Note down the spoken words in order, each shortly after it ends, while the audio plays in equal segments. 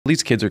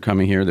These kids are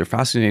coming here. They're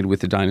fascinated with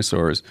the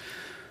dinosaurs.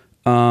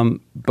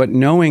 But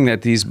knowing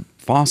that these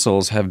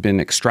fossils have been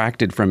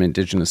extracted from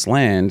Indigenous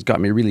land got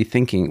me really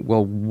thinking,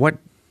 well, what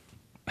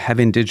have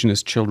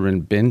Indigenous children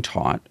been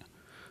taught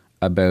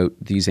about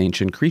these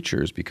ancient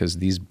creatures? Because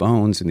these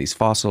bones and these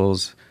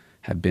fossils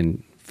have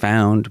been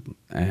found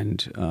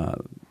and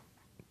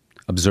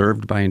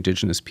observed by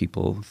Indigenous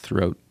people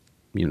throughout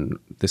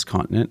this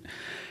continent.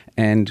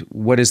 And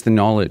what is the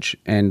knowledge?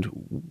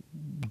 And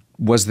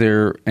was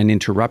there an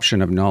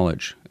interruption of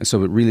knowledge?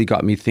 So it really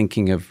got me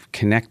thinking of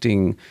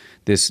connecting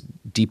this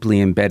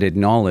deeply embedded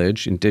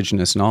knowledge,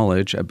 Indigenous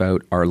knowledge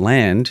about our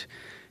land,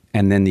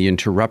 and then the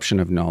interruption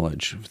of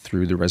knowledge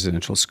through the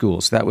residential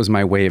schools. So that was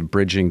my way of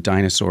bridging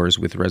dinosaurs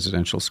with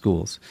residential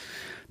schools.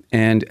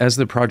 And as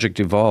the project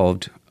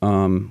evolved,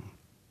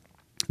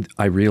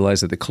 I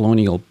realized that the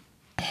colonial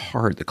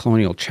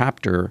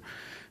chapter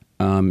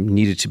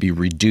needed to be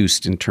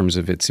reduced in terms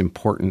of its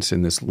importance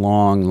in this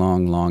long,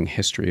 long, long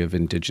history of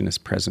Indigenous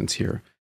presence here.